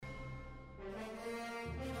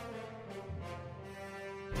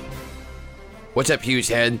What's up, Huge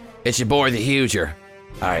Head? It's your boy, the Huger.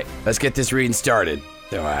 Alright, let's get this reading started.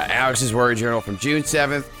 So, Alex's Word Journal from June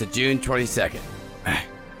 7th to June 22nd.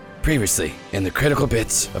 Previously, in the critical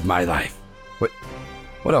bits of my life.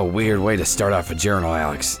 What a weird way to start off a journal,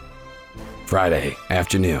 Alex. Friday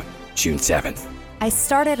afternoon, June 7th. I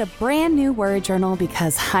started a brand new word journal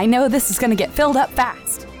because I know this is going to get filled up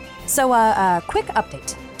fast. So, quick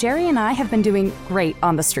update. Jerry and I have been doing great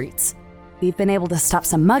on the streets. We've been able to stop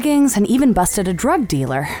some muggings and even busted a drug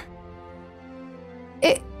dealer.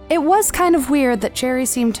 It was kind of weird that Jerry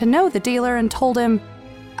seemed to know the dealer and told him,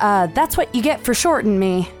 that's what you get for shorting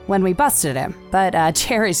me when we busted him. But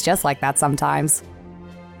Jerry's just like that sometimes.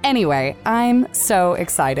 Anyway, I'm so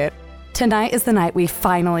excited. Tonight is the night we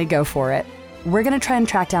finally go for it. We're gonna try and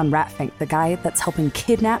track down Ratfink, the guy that's helping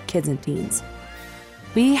kidnap kids and teens.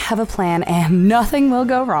 We have a plan and nothing will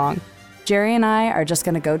go wrong. Jerry and I are just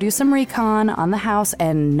gonna go do some recon on the house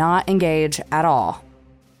and not engage at all.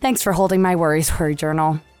 Thanks for holding my worries, Word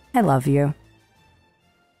Journal. I love you.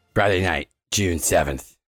 Friday night, June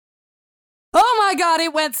 7th. Oh my god,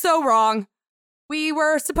 it went so wrong. We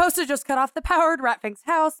were supposed to just cut off the power to Ratfink's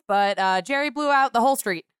house, but Jerry blew out the whole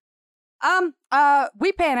street.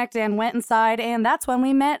 We panicked and went inside, and that's when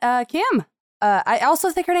we met Kim. I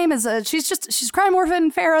also think her name is, she's Crime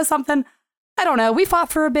Orphan Farah something. I don't know. We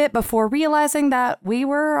fought for a bit before realizing that we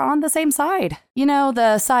were on the same side. You know,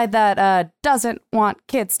 the side that doesn't want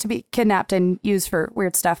kids to be kidnapped and used for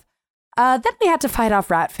weird stuff. Then we had to fight off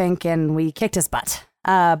Ratfink and we kicked his butt.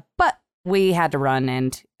 But we had to run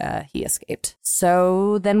and he escaped.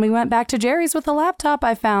 So then we went back to Jerry's with a laptop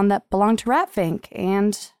I found that belonged to Ratfink.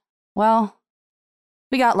 And, well,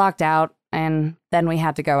 we got locked out and then we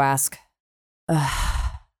had to go ask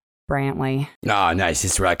Brantley. Oh, nice.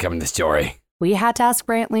 This is where I come in the story. We had to ask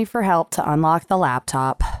Brantley for help to unlock the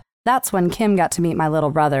laptop. That's when Kim got to meet my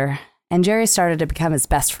little brother, and Jerry started to become his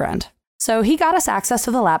best friend. So he got us access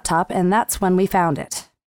to the laptop, and that's when we found it.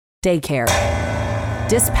 Daycare.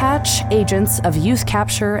 Dispatch Agents of Youth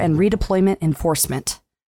Capture and Redeployment Enforcement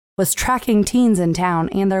was tracking teens in town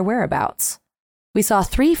and their whereabouts. We saw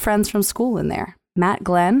 3 friends from school in there, Matt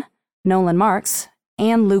Glenn, Nolan Marks,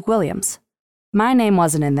 and Luke Williams. My name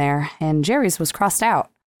wasn't in there, and Jerry's was crossed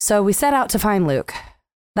out. So we set out to find Luke.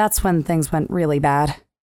 That's when things went really bad.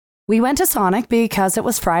 We went to Sonic because it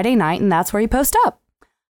was Friday night and that's where he posted up.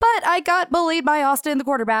 But I got bullied by Austin, the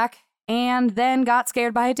quarterback, and then got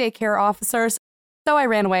scared by a daycare officer, so I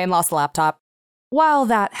ran away and lost the laptop. While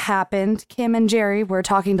that happened, Kim and Jerry were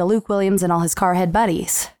talking to Luke Williams and all his carhead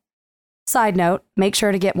buddies. Side note, make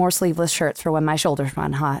sure to get more sleeveless shirts for when my shoulders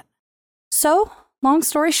run hot. So, long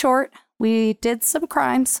story short, we did some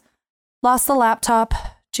crimes, lost the laptop,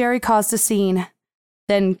 Jerry caused a scene.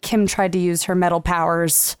 Then Kim tried to use her metal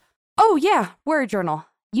powers. Oh yeah, Word Journal.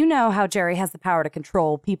 You know how Jerry has the power to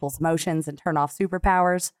control people's emotions and turn off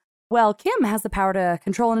superpowers? Well, Kim has the power to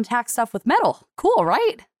control and attack stuff with metal. Cool,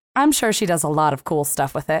 right? I'm sure she does a lot of cool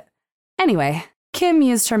stuff with it. Anyway, Kim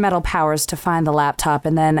used her metal powers to find the laptop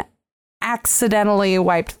and then accidentally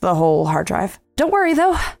wiped the whole hard drive. Don't worry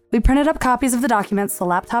though, we printed up copies of the documents the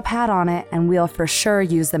laptop had on it, and we'll for sure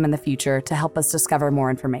use them in the future to help us discover more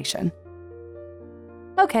information.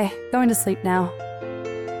 Okay, going to sleep now.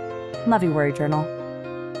 Love you, Word Journal.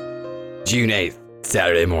 June 8th,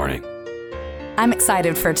 Saturday morning. I'm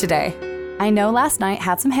excited for today. I know last night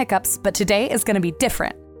had some hiccups, but today is going to be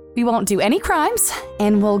different. We won't do any crimes,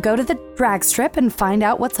 and we'll go to the drag strip and find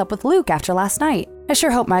out what's up with Luke after last night. I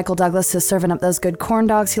sure hope Michael Douglas is serving up those good corn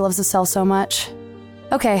dogs he loves to sell so much.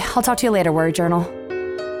 Okay, I'll talk to you later, Word Journal.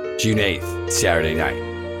 June 8th, Saturday night.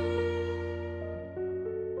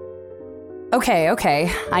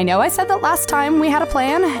 Okay. I know I said that last time we had a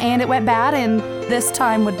plan and it went bad and this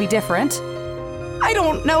time would be different. I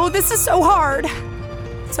don't know, this is so hard.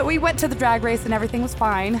 So we went to the drag race and everything was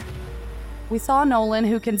fine. We saw Nolan,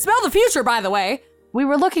 who can smell the future, by the way. We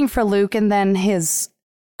were looking for Luke and then his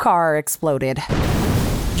car exploded.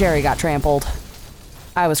 Jerry got trampled.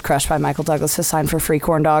 I was crushed by Michael Douglas' sign for free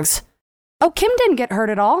corn dogs. Oh, Kim didn't get hurt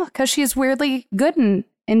at all because she's weirdly good in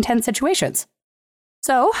intense situations.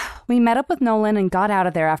 So we met up with Nolan and got out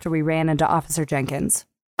of there after we ran into Officer Jenkins.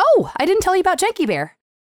 Oh, I didn't tell you about Jenky Bear.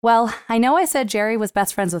 Well, I know I said Jerry was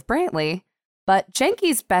best friends with Brantley, but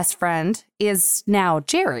Jenky's best friend is now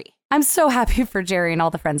Jerry. I'm so happy for Jerry and all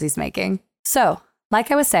the friends he's making. So, like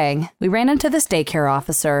I was saying, we ran into this daycare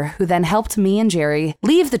officer who then helped me and Jerry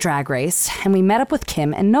leave the drag race, and we met up with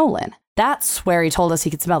Kim and Nolan. That's where he told us he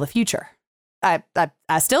could smell the future. I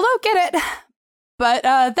still don't get it. But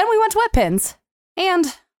then we went to Wet Pins. And,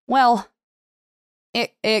 well,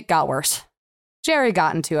 it got worse. Jerry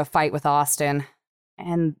got into a fight with Austin,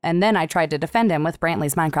 and then I tried to defend him with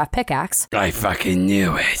Brantley's Minecraft pickaxe. I fucking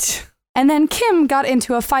knew it. And then Kim got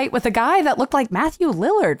into a fight with a guy that looked like Matthew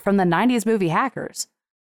Lillard from the 90s movie Hackers.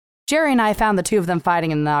 Jerry and I found the two of them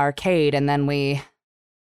fighting in the arcade, and then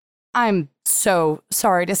I'm so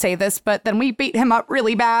sorry to say this, but then we beat him up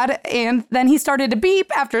really bad, and then he started to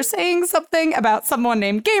beep after saying something about someone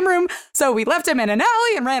named Game Room, so we left him in an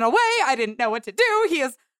alley and ran away. I didn't know what to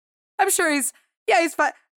do. I'm sure he's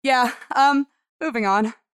fine. Yeah, moving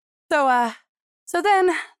on. So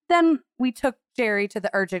then we took Jerry to the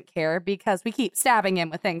urgent care because we keep stabbing him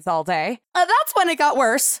with things all day. That's when it got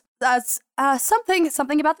worse.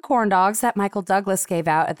 Something about the corn dogs that Michael Douglas gave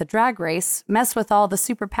out at the drag race messed with all the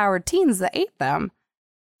superpowered teens that ate them.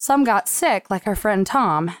 Some got sick, like our friend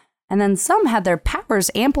Tom, and then some had their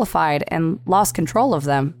powers amplified and lost control of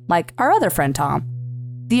them, like our other friend Tom.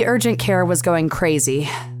 The urgent care was going crazy.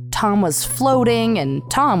 Tom was floating and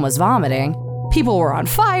Tom was vomiting. People were on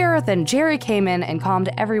fire, then Jerry came in and calmed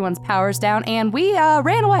everyone's powers down, and we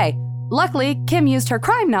ran away. Luckily, Kim used her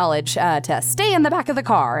crime knowledge to stay in the back of the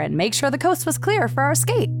car and make sure the coast was clear for our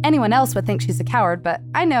escape. Anyone else would think she's a coward, but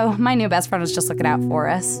I know my new best friend was just looking out for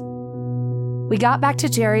us. We got back to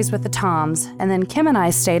Jerry's with the Toms, and then Kim and I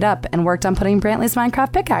stayed up and worked on putting Brantley's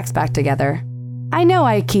Minecraft pickaxe back together. I know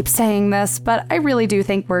I keep saying this, but I really do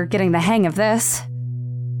think we're getting the hang of this.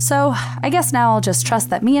 So I guess now I'll just trust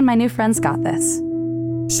that me and my new friends got this.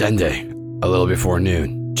 Sunday, a little before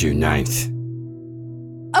noon, June 9th.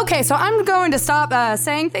 Okay, so I'm going to stop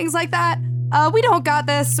saying things like that. We don't got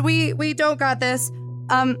this. We don't got this.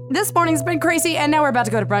 This morning's been crazy, and now we're about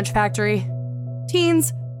to go to Brunch Factory.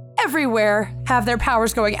 Teens everywhere have their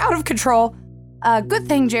powers going out of control. Good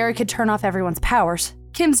thing Jerry could turn off everyone's powers.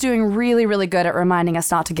 Kim's doing really, really good at reminding us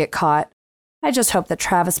not to get caught. I just hope that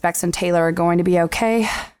Travis, Bex, and Taylor are going to be okay.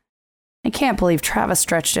 I can't believe Travis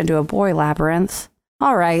stretched into a boy labyrinth.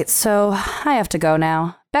 All right, so I have to go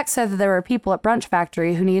now. Bex said that there were people at Brunch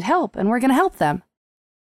Factory who need help, and we're going to help them.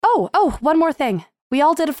 Oh, one more thing. We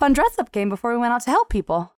all did a fun dress-up game before we went out to help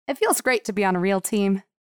people. It feels great to be on a real team.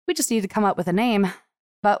 We just need to come up with a name.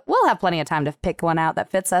 But we'll have plenty of time to pick one out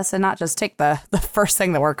that fits us and not just take the first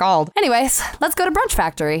thing that we're called. Anyways, let's go to Brunch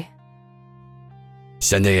Factory.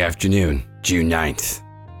 Sunday afternoon, June 9th.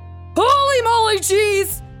 Holy moly,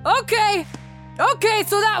 jeez! Okay,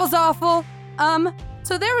 so that was awful.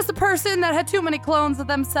 So there was the person that had too many clones of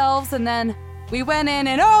themselves, and then we went in,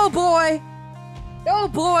 and oh boy,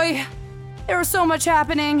 there was so much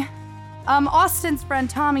happening. Austin's friend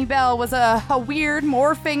Tommy Bell was a weird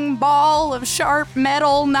morphing ball of sharp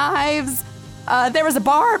metal knives. There was a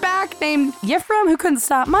bar back named Yifram who couldn't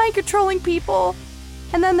stop mind controlling people.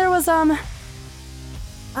 And then there was,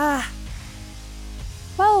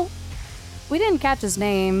 well, we didn't catch his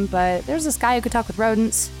name, but there's this guy who could talk with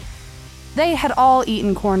rodents. They had all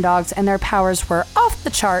eaten corn dogs, and their powers were off the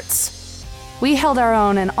charts. We held our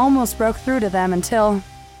own and almost broke through to them until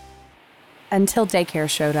daycare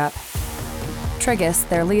showed up. Trigus,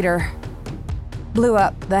 their leader, blew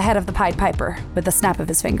up the head of the Pied Piper with the snap of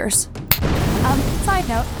his fingers. Side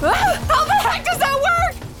note, how the heck does that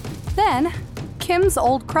work? Then, Kim's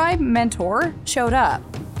old crime mentor showed up.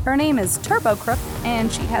 Her name is Turbo Crook, and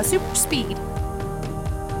she has super speed.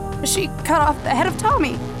 She cut off the head of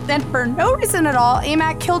Tommy. Then, for no reason at all,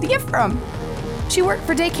 Amac killed Yifram. She worked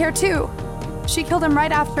for daycare too. She killed him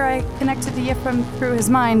right after I connected to Yifram through his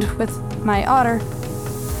mind with my otter.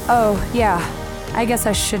 Oh, yeah, I guess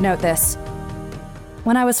I should note this.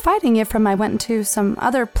 When I was fighting Yifram, I went into some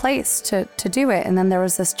other place to do it, and then there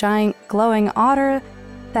was this giant glowing otter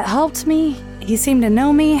that helped me. He seemed to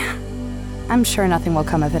know me. I'm sure nothing will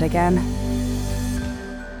come of it again.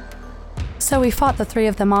 So we fought the three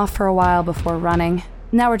of them off for a while before running.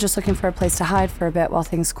 Now we're just looking for a place to hide for a bit while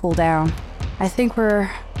things cool down. I think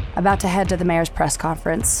we're about to head to the mayor's press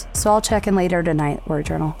conference, so I'll check in later tonight, Word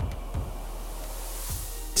Journal.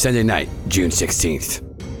 Sunday night, June 16th.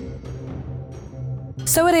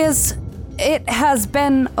 So it has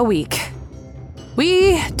been a week.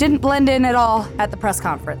 We didn't blend in at all at the press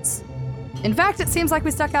conference. In fact, it seems like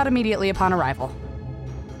we stuck out immediately upon arrival.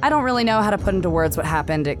 I don't really know how to put into words what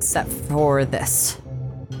happened except for this.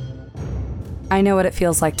 I know what it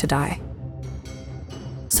feels like to die.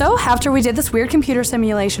 So, after we did this weird computer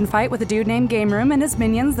simulation fight with a dude named Game Room and his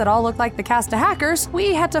minions that all looked like the cast of Hackers,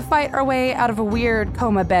 we had to fight our way out of a weird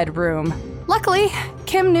coma bed room. Luckily,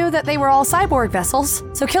 Kim knew that they were all cyborg vessels,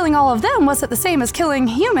 so killing all of them wasn't the same as killing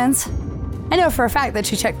humans. I know for a fact that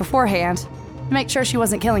she checked beforehand to make sure she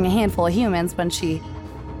wasn't killing a handful of humans when she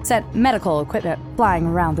sent medical equipment flying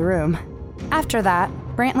around the room. After that,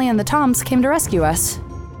 Brantley and the Toms came to rescue us.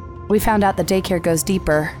 We found out the daycare goes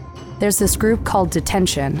deeper, there's this group called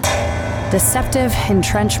Detention. Deceptive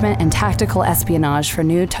entrenchment and tactical espionage for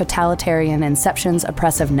new totalitarian Inception's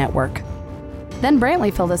oppressive network. Then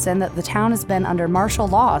Brantley filled us in that the town has been under martial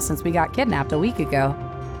law since we got kidnapped a week ago.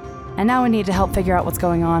 And now we need to help figure out what's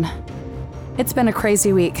going on. It's been a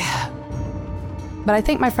crazy week. But I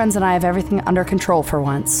think my friends and I have everything under control for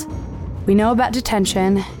once. We know about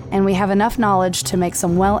Detention, and we have enough knowledge to make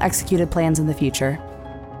some well-executed plans in the future.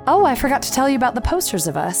 Oh, I forgot to tell you about the posters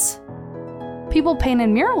of us. People painted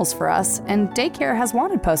murals for us, and daycare has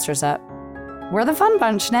wanted posters up. We're the Fun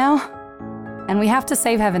Bunch now. And we have to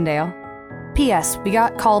save Heavendale. P.S. We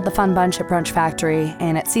got called the Fun Bunch at Brunch Factory,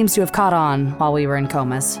 and it seems to have caught on while we were in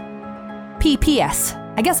comas. P.P.S.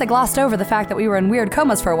 I guess I glossed over the fact that we were in weird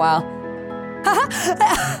comas for a while.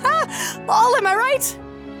 Lol, am I right?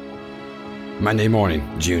 Monday morning,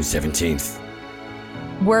 June 17th.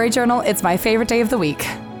 Worry Journal, it's my favorite day of the week.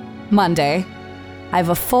 Monday. I have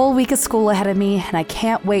a full week of school ahead of me, and I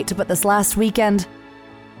can't wait to put this last weekend...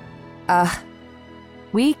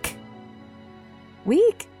 Week?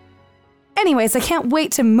 Anyways, I can't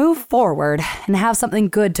wait to move forward and have something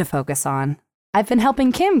good to focus on. I've been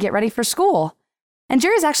helping Kim get ready for school, and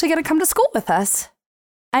Jerry's actually going to come to school with us.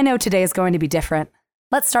 I know today is going to be different.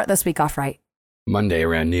 Let's start this week off right. Monday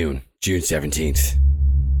around noon, June 17th.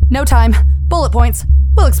 No time. Bullet points.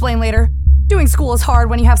 We'll explain later. Doing school is hard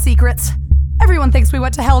when you have secrets. Everyone thinks we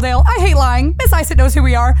went to Helldale. I hate lying. Miss Isit knows who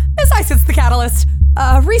we are. Miss Isit's the catalyst.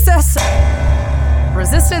 Recess.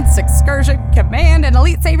 Resistance, Excursion, Command, and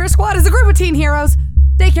Elite Savior Squad is a group of teen heroes.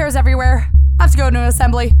 Daycare is everywhere. I have to go to an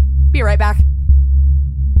assembly. Be right back.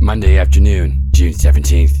 Monday afternoon, June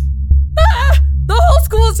 17th. The whole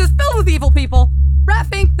school is just filled with evil people. Rat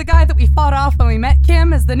Fink, the guy that we fought off when we met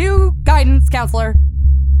Kim, is the new guidance counselor.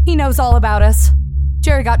 He knows all about us.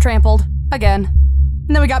 Jerry got trampled. Again.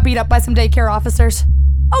 And then we got beat up by some daycare officers.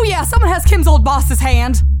 Oh yeah, someone has Kim's old boss's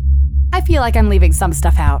hand. I feel like I'm leaving some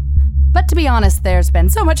stuff out. But to be honest, there's been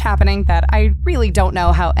so much happening that I really don't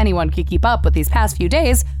know how anyone could keep up with these past few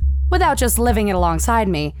days without just living it alongside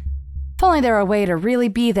me. If only there were a way to really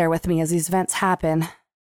be there with me as these events happen.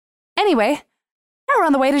 Anyway, now we're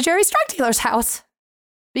on the way to Jerry's drug dealer's house.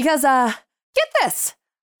 Because, get this.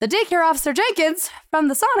 The daycare officer Jenkins from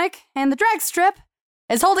the Sonic and the drag strip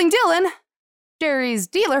is holding Dylan, Jerry's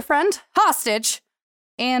dealer friend, hostage,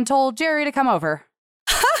 and told Jerry to come over.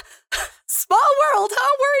 Small world,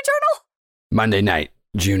 huh, Worry Journal? Monday night,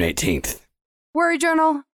 June 18th. Worry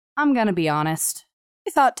Journal, I'm gonna be honest.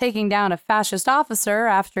 I thought taking down a fascist officer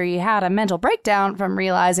after he had a mental breakdown from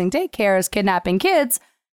realizing daycare is kidnapping kids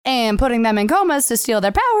and putting them in comas to steal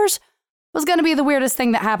their powers was gonna be the weirdest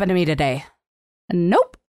thing that happened to me today.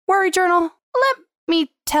 Nope. Worry Journal, let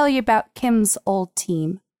me tell you about Kim's old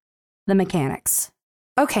team, the Mechanics.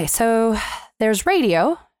 Okay, so there's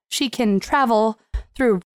radio. She can travel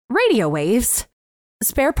through radio waves.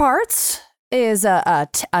 Spare parts is a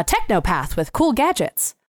technopath with cool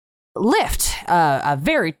gadgets. Lift, a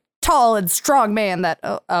very tall and strong man that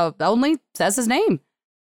only says his name.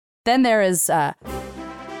 Then there is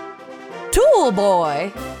Tool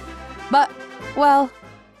Boy. But, well,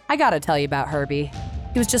 I gotta tell you about Herbie.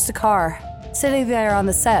 He was just a car, sitting there on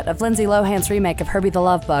the set of Lindsay Lohan's remake of Herbie the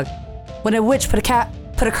Love Bug, when a witch put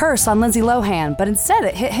a curse on Lindsay Lohan, but instead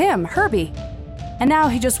it hit him, Herbie. And now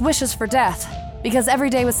he just wishes for death, because every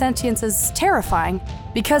day with sentience is terrifying,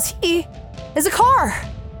 because he is a car.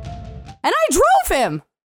 And I drove him!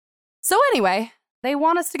 So anyway, they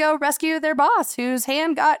want us to go rescue their boss, whose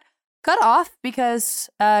hand got cut off because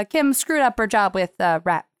Kim screwed up her job with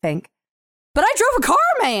Rat Fink. But I drove a car,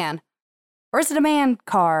 man! Or is it a man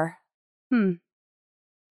car?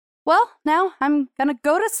 Well, now I'm gonna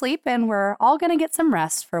go to sleep and we're all gonna get some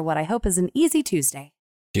rest for what I hope is an easy Tuesday.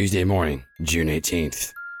 Tuesday morning, June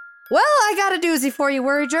 18th. Well, I got a doozy for you,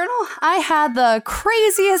 Worry Journal. I had the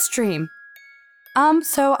craziest dream.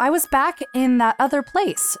 So I was back in that other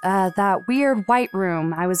place, that weird white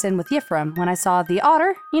room I was in with Yifrim when I saw the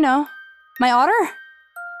otter, you know, my otter.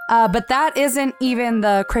 But that isn't even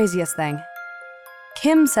the craziest thing.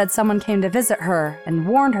 Kim said someone came to visit her and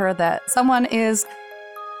warned her that someone is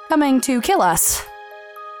coming to kill us.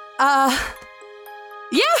 Yeah?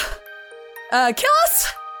 Kill us?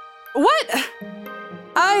 What?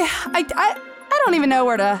 I don't even know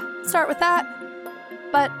where to start with that.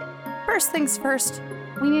 But first things first,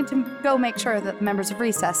 we need to go make sure that the members of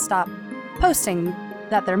Recess stop posting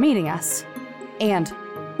that they're meeting us and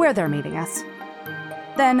where they're meeting us.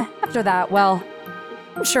 Then, after that, well,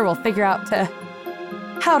 I'm sure we'll figure out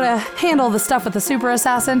how to handle the stuff with the super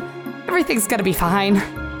assassin. Everything's gonna be fine.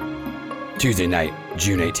 Tuesday night,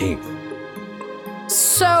 June 18th.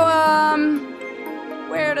 So,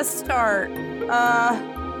 where to start?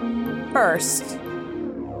 First,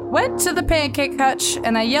 went to the Pancake Hutch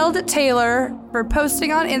and I yelled at Taylor for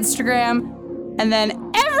posting on Instagram, and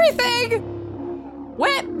then everything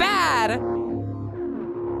went bad.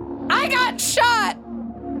 I got shot.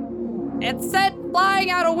 It said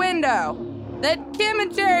flying out a window that Kim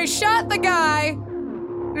and Jerry shot the guy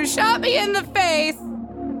who shot me in the face,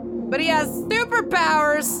 but he has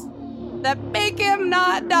superpowers that make him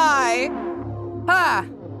not die. Huh.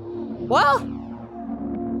 Well,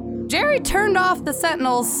 Jerry turned off the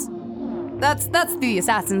Sentinels. That's the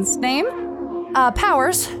assassin's name.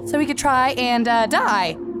 Powers, so he could try and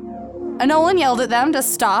die. Nolan yelled at them to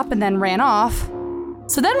stop and then ran off.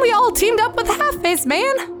 So then we all teamed up with the half-faced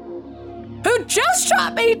man, who just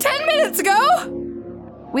shot me 10 minutes ago.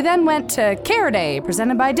 We then went to Care Day,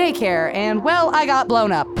 presented by Daycare, and well, I got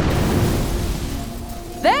blown up.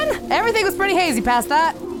 Then, everything was pretty hazy past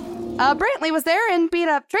that. Brantley was there and beat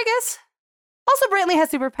up Trigus. Also, Brantley has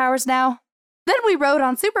superpowers now. Then we rode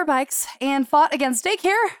on super bikes and fought against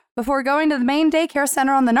Daycare before going to the main daycare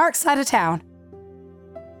center on the Narc side of town.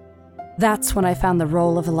 That's when I found the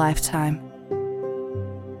role of a lifetime.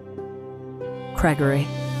 Gregory.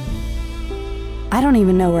 I don't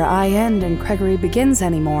even know where I end and Gregory begins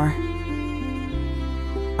anymore.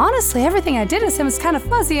 Honestly, everything I did as him is kind of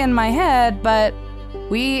fuzzy in my head, but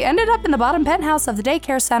we ended up in the bottom penthouse of the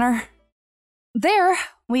daycare center. There,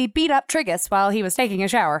 we beat up Trigus while he was taking a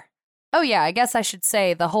shower. Oh yeah, I guess I should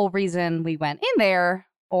say the whole reason we went in there,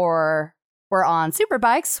 or were on super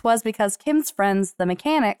bikes, was because Kim's friends, the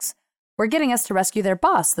mechanics, were getting us to rescue their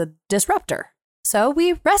boss, the Disruptor. So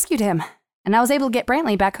we rescued him, and I was able to get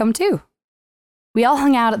Brantley back home too. We all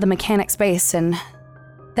hung out at the mechanic's base, and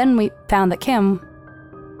then we found that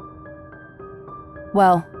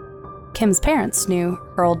Kim's parents knew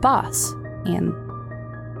her old boss, and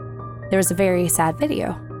there was a very sad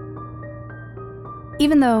video.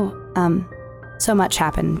 Even though, so much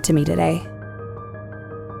happened to me today,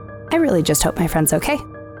 I really just hope my friend's okay.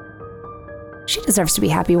 She deserves to be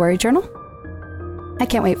happy, Worry Journal. I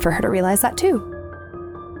can't wait for her to realize that too.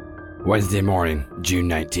 Wednesday morning, June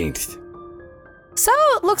 19th. So,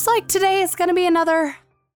 it looks like today is gonna be another...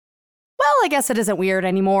 Well, I guess it isn't weird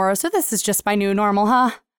anymore, so this is just my new normal,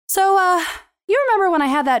 huh? So, you remember when I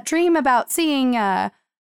had that dream about seeing,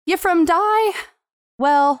 Yifrim die?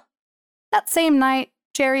 Well, that same night,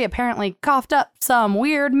 Jerry apparently coughed up some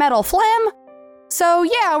weird metal phlegm. So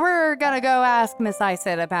yeah, we're gonna go ask Miss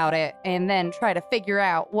Iset about it and then try to figure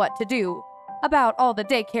out what to do about all the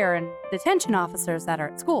daycare and detention officers that are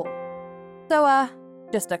at school. So,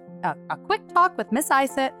 just a quick talk with Miss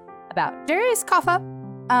Iset about Jerry's cough up,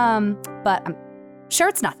 but I'm sure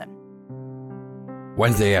it's nothing.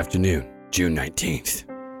 Wednesday afternoon, June 19th.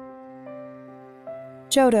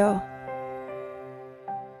 Jodo,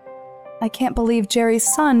 I can't believe Jerry's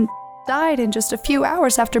son died in just a few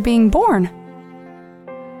hours after being born.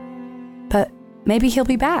 But maybe he'll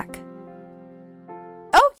be back.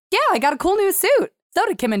 Oh, yeah, I got a cool new suit. So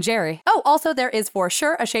did Kim and Jerry. Oh, also there is for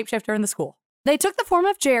sure a shapeshifter in the school. They took the form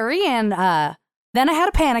of Jerry and, then I had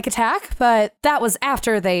a panic attack, but that was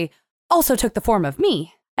after they also took the form of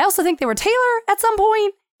me. I also think they were Taylor at some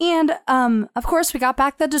point. And, of course, we got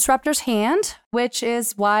back the Disruptor's hand, which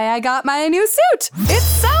is why I got my new suit. It's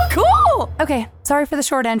so cool! Okay, sorry for the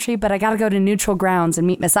short entry, but I gotta go to neutral grounds and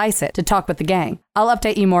meet Miss Iset to talk with the gang. I'll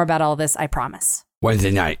update you more about all this, I promise. Wednesday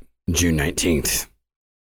night, June 19th.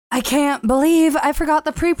 I can't believe I forgot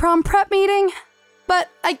the pre-prom prep meeting, but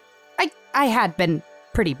I had been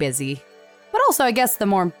pretty busy. But also, I guess the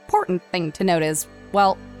more important thing to note is,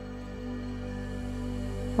 well,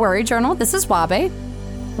 Worry Journal, this is Wabe.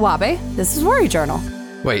 Wabe, this is Worry Journal.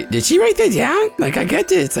 Wait, did she write that down? Like, I get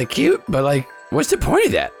that it's like cute, but like, what's the point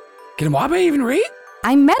of that? Can Wabe even read?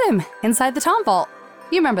 I met him inside the Tom Vault.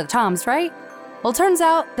 You remember the Toms, right? Well, turns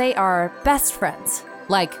out they are best friends.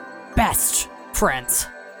 Like, best friends.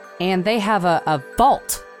 And they have a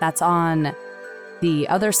vault that's on the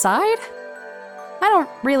other side? I don't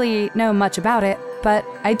really know much about it, but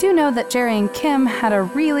I do know that Jerry and Kim had a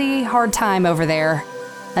really hard time over there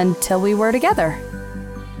until we were together.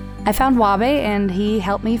 I found Wabe and he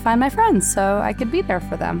helped me find my friends so I could be there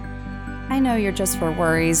for them. I know you're just for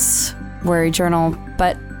worries, Worry Journal,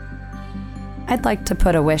 but I'd like to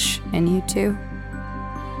put a wish in you too.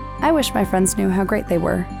 I wish my friends knew how great they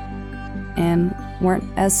were and weren't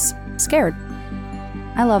as scared.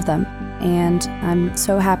 I love them and I'm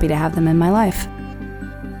so happy to have them in my life.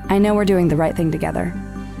 I know we're doing the right thing together.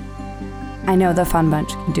 I know the Fun Bunch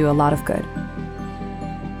can do a lot of good.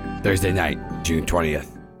 Thursday night, June 20th.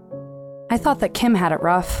 I thought that Kim had it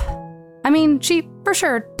rough. I mean, she for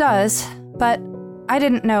sure does, but I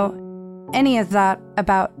didn't know any of that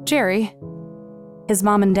about Jerry. His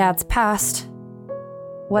mom and dad's past.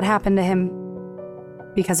 What happened to him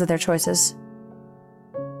because of their choices.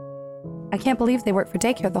 I can't believe they worked for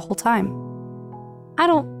daycare the whole time. I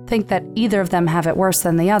don't think that either of them have it worse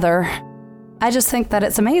than the other. I just think that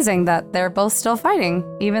it's amazing that they're both still fighting,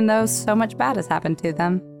 even though so much bad has happened to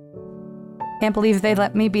them. Can't believe they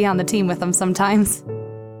let me be on the team with them sometimes.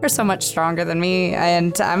 They're so much stronger than me,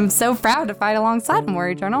 and I'm so proud to fight alongside them,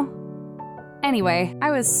 Worry Journal. Anyway, I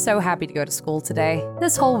was so happy to go to school today.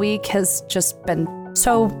 This whole week has just been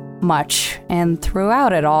so much, and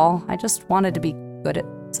throughout it all, I just wanted to be good at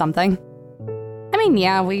something. I mean,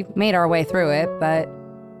 yeah, we made our way through it, but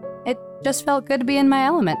it just felt good to be in my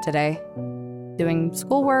element today. Doing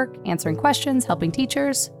schoolwork, answering questions, helping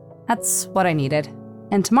teachers. That's what I needed.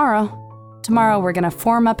 And tomorrow we're gonna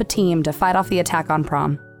form up a team to fight off the attack on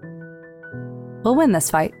prom. We'll win this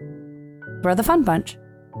fight. We're the fun bunch.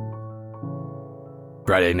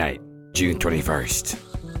 Friday night, June 21st.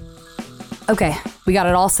 Okay, we got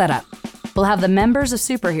it all set up. We'll have the members of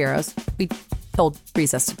superheroes, we told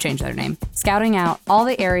Recess to change their name, scouting out all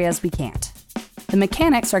the areas we can't. The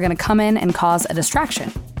mechanics are gonna come in and cause a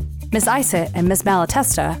distraction. Miss Isit and Miss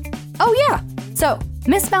Malatesta. Oh yeah, so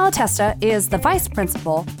Miss Malatesta is the vice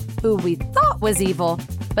principal who we thought was evil,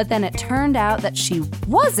 but then it turned out that she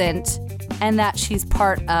wasn't, and that she's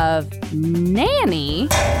part of NANI,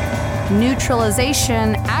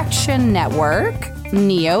 Neutralization Action Network,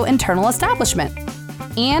 Neo Internal Establishment,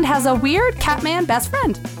 and has a weird Catman best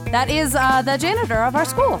friend. That is the janitor of our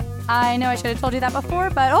school. I know I should have told you that before,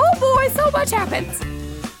 but oh boy, so much happens.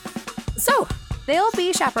 So, they'll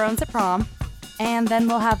be chaperones at prom, and then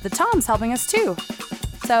we'll have the Toms helping us too.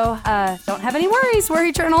 So, don't have any worries,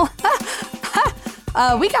 Worry Journal.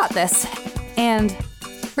 We got this, and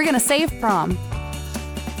we're gonna save prom.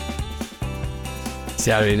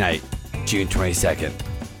 Saturday night, June 22nd,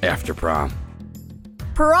 after prom.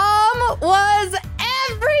 Prom was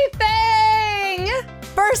everything!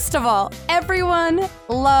 First of all, everyone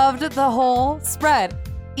loved the whole spread.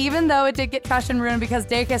 Even though it did get trashed and ruined because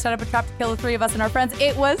daycare set up a trap to kill the three of us and our friends,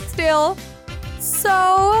 it was still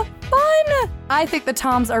so fun! I think the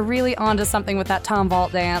Toms are really onto something with that Tom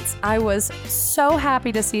Vault dance. I was so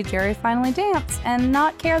happy to see Jerry finally dance and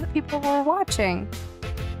not care that people were watching.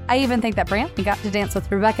 I even think that Brantley got to dance with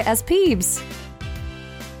Rebecca S. Peebs.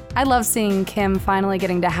 I love seeing Kim finally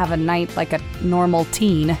getting to have a night like a normal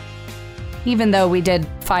teen. Even though we did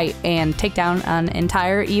fight and take down an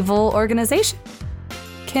entire evil organization.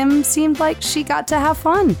 Kim seemed like she got to have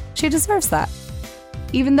fun. She deserves that.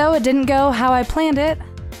 Even though it didn't go how I planned it,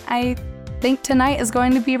 I think tonight is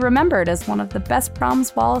going to be remembered as one of the best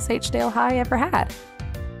proms Wallace H. Dale High ever had.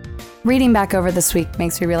 Reading back over this week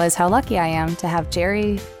makes me realize how lucky I am to have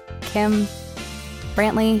Jerry, Kim,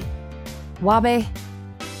 Brantley, Wabe,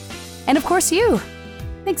 and of course you.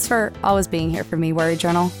 Thanks for always being here for me, Worry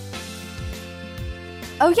Journal.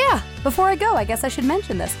 Oh yeah, before I go, I guess I should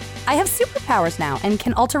mention this. I have superpowers now and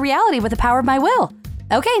can alter reality with the power of my will.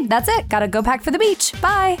 Okay, that's it. Gotta go pack for the beach.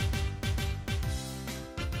 Bye.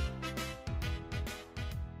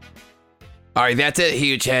 All right, that's it,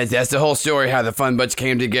 Huge Heads. That's the whole story, how the Fun Bunch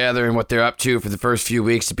came together and what they're up to for the first few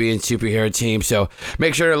weeks of being superhero team. So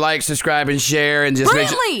make sure to like, subscribe, and share, and just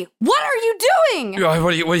Brantley, what are you doing? Oh,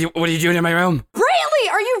 what are you doing in my room?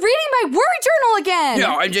 Brantley, are you reading my Worry Journal again?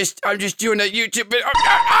 No, I'm just doing a YouTube bit.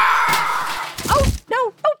 Oh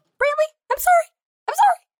no, Brantley, I'm sorry.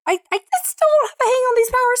 I still don't have a hang on these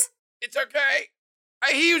powers. It's okay.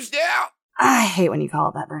 I huged out. I hate when you call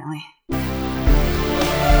it that, Brantley.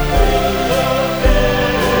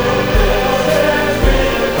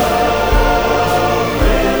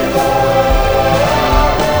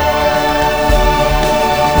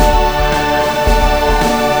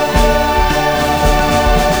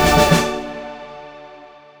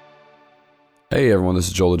 Hey everyone, this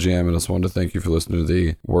is Joel the Jam, and I just wanted to thank you for listening to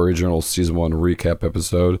the Worry Journal Season 1 recap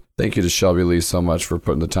episode. Thank you to Shelby Lee so much for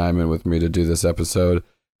putting the time in with me to do this episode.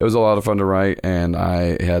 It was a lot of fun to write, and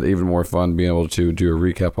I had even more fun being able to do a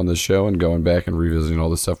recap on this show and going back and revisiting all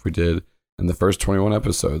the stuff we did in the first 21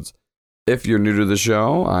 episodes. If you're new to the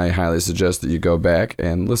show, I highly suggest that you go back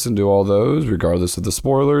and listen to all those, regardless of the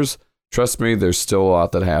spoilers. Trust me, there's still a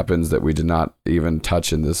lot that happens that we did not even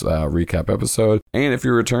touch in this recap episode. And if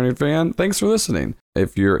you're a returning fan, thanks for listening.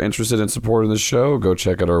 If you're interested in supporting the show, go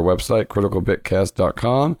check out our website,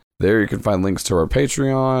 criticalbitcast.com. There you can find links to our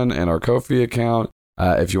Patreon and our Ko-fi account.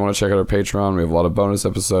 If you want to check out our Patreon, we have a lot of bonus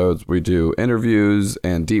episodes. We do interviews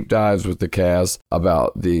and deep dives with the cast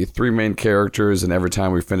about the 3 main characters, and every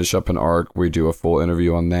time we finish up an arc, we do a full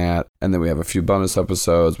interview on that. And then we have a few bonus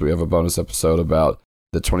episodes. We have a bonus episode about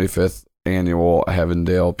the 25th annual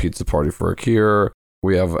Heavendale Pizza Party for a Cure.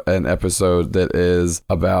 We have an episode that is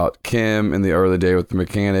about Kim in the early day with the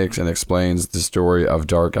mechanics and explains the story of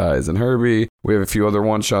Dark Eyes and Herbie. We have a few other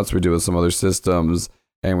one-shots we do with some other systems,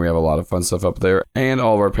 and we have a lot of fun stuff up there. And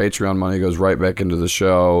all of our Patreon money goes right back into the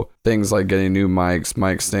show. Things like getting new mics,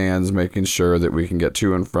 mic stands, making sure that we can get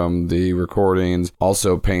to and from the recordings.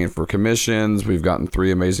 Also paying for commissions. We've gotten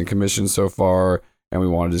 3 amazing commissions so far, and we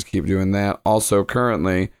want to just keep doing that. Also,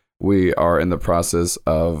 currently, we are in the process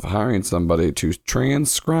of hiring somebody to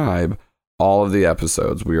transcribe all of the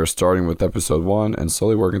episodes. We are starting with episode 1 and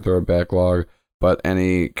slowly working through our backlog, but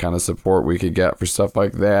any kind of support we could get for stuff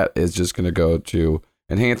like that is just going to go to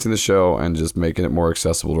enhancing the show and just making it more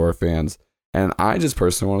accessible to our fans. And I just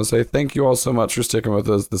personally want to say thank you all so much for sticking with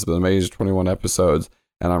us. This has been amazing 21 episodes,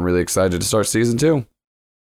 and I'm really excited to start season 2.